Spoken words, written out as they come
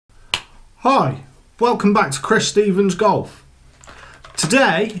Hi, welcome back to Chris Stevens Golf.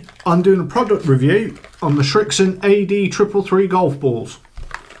 Today I'm doing a product review on the Srixon AD333 golf balls.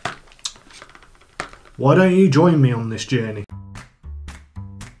 Why don't you join me on this journey?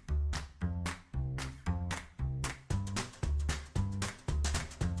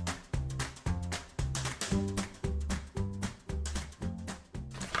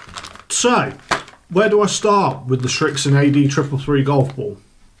 So, where do I start with the Srixon AD333 golf ball?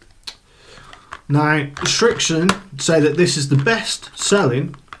 Now, Srixon say that this is the best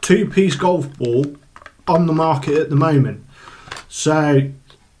selling two-piece golf ball on the market at the moment. So,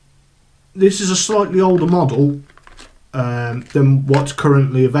 this is a slightly older model than what's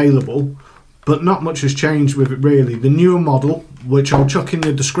currently available, but not much has changed with it really. The newer model, which I'll chuck in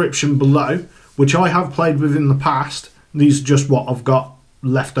the description below, which I have played with in the past, these are just what I've got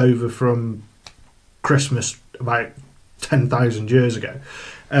left over from Christmas about 10,000 years ago.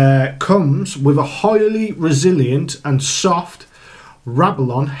 Comes with a highly resilient and soft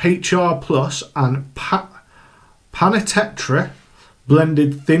Rabalon HR Plus and Panetetra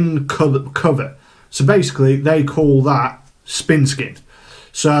blended thin cover. So basically they call that spin skin.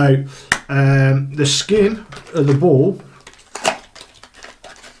 So the skin of the ball,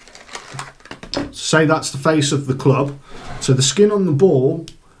 say that's the face of the club, so the skin on the ball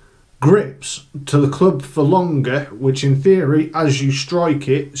grips to the club for longer, which in theory, as you strike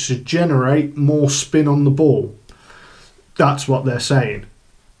it, should generate more spin on the ball. That's what they're saying.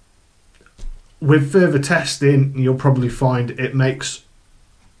 With further testing, you'll probably find it makes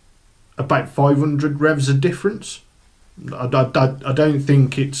about 500 revs of difference. I don't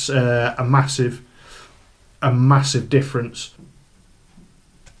think it's a massive difference.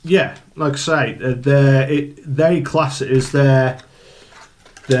 Yeah, like I say, they class it as they're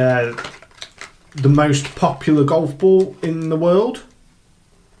the most popular golf ball in the world.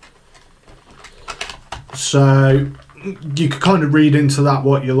 So you can kind of read into that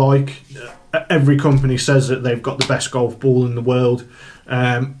what you like. Every company says that they've got the best golf ball in the world.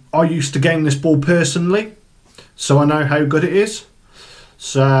 I used to game this ball personally, so I know how good it is.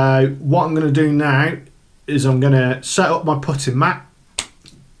 So what I'm going to do now is I'm going to set up my putting mat,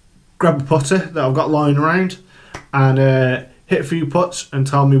 grab a putter that I've got lying around, and hit a few putts and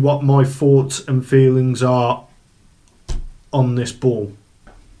tell me what my thoughts and feelings are on this ball.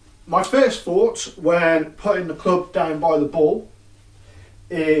 My first thoughts when putting the club down by the ball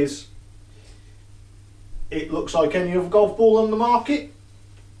is it looks like any other golf ball on the market.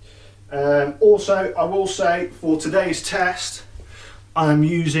 Also, I will say for today's test I'm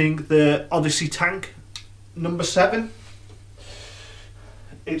using the Odyssey Tank number 7.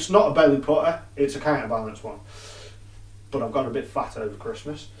 It's not a belly putter, it's a counterbalance one, but I've got a bit fat over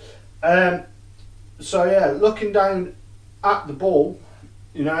Christmas. So yeah, looking down at the ball,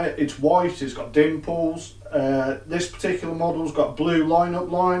 you know, it's white, it's got dimples. This particular model's got a blue line-up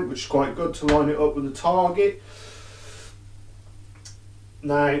line, which is quite good to line it up with the target.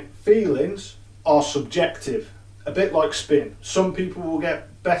 Now, feelings are subjective, a bit like spin. Some people will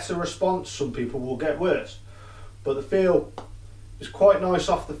get better response, some people will get worse. But the feel is quite nice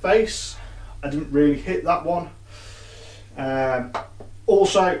off the face. I didn't really hit that one.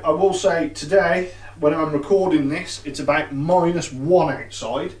 Also, I will say today, when I'm recording this, it's about -1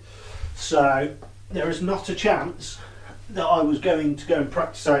 outside, so there is not a chance that I was going to go and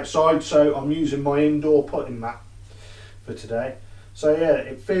practice outside, so I'm using my indoor putting mat for today. So yeah,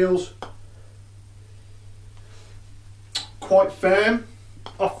 it feels quite firm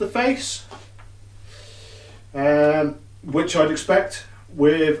off the face, which I'd expect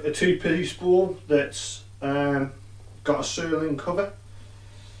with a two-piece ball that's got a Sirling cover.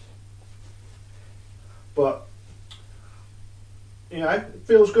 But you know, it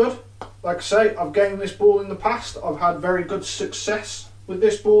feels good. Like I say, I've gamed this ball in the past. I've had very good success with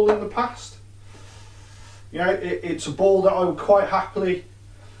this ball in the past. You know, it's a ball that I would quite happily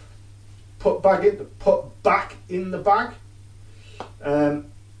put back in the bag. And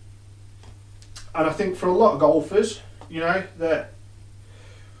I think for a lot of golfers, you know, that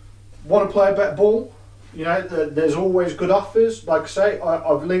want to play a better ball, you know, there's always good offers. Like I say,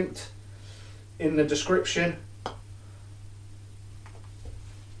 I've linked in the description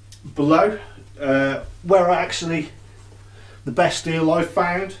below where the best deal I've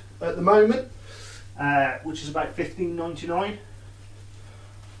found at the moment, which is about $15.99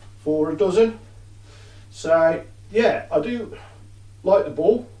 for a dozen. So yeah, I do like the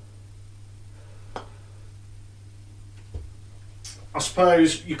ball. I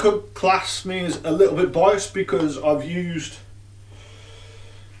suppose you could class me as a little bit biased because I've used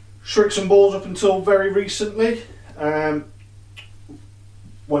Srixon balls up until very recently.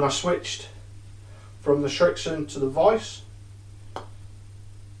 when I switched from the Srixon to the Vice,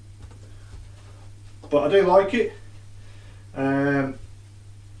 but I do like it.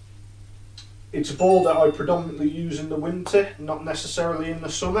 It's a ball that I predominantly use in the winter, not necessarily in the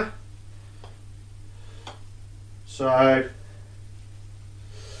summer. So,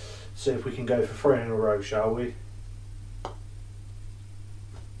 see if we can go for 3 in a row, shall we?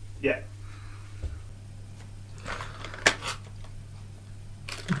 Yeah.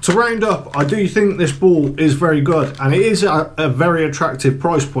 To round up, I do think this ball is very good, and it is a very attractive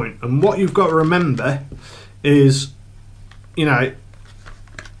price point. And what you've got to remember is, you know,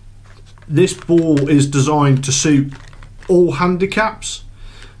 this ball is designed to suit all handicaps.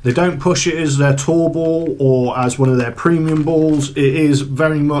 They don't push it as their tour ball or as one of their premium balls. It is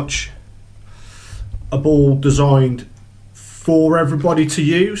very much a ball designed for everybody to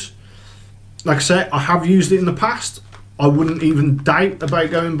use. Like I said, I have used it in the past. I wouldn't even doubt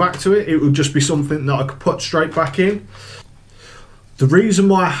about going back to it. It would just be something that I could put straight back in. The reason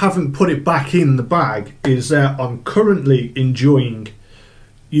why I haven't put it back in the bag is that I'm currently enjoying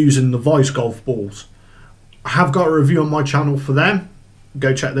using the Vice golf balls. I have got a review on my channel for them.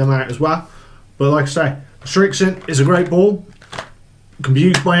 Go check them out as well. But like I say, Srixon is a great ball. It can be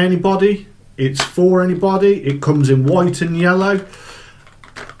used by anybody. It's for anybody. It comes in white and yellow.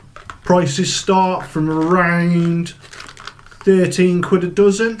 Prices start from around 13 quid a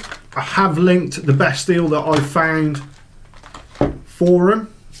dozen. I have linked the best deal that I found for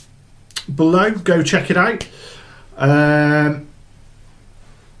them below. Go check it out.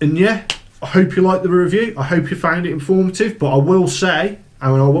 And yeah, I hope you liked the review. I hope you found it informative. But I will say,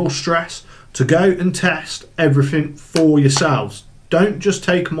 and I will stress, to go and test everything for yourselves. Don't just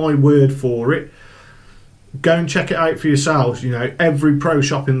take my word for it. Go and check it out for yourselves. You know, every pro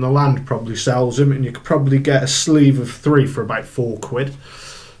shop in the land probably sells them, and you could probably get a sleeve of 3 for about 4 quid.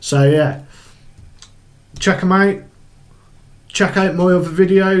 So yeah, check them out. Check out my other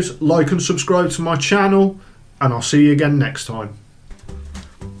videos. Like and subscribe to my channel, and I'll see you again next time.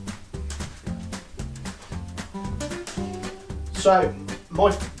 So, I'm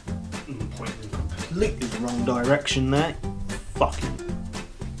pointing completely the wrong direction there. Fucking.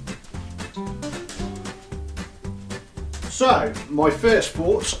 So, my first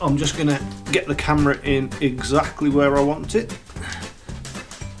thoughts, I'm just going to get the camera in exactly where I want it.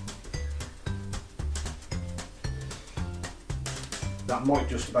 That might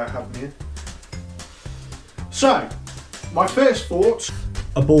just about have me in. So, my first thoughts,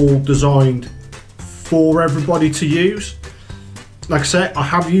 a ball designed for everybody to use. Like I said, I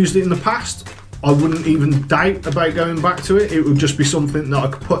have used it in the past. I wouldn't even doubt about going back to it. It would just be something that I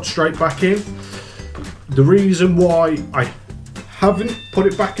could put straight back in. The reason why I haven't put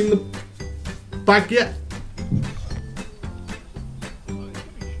it back in the bag yet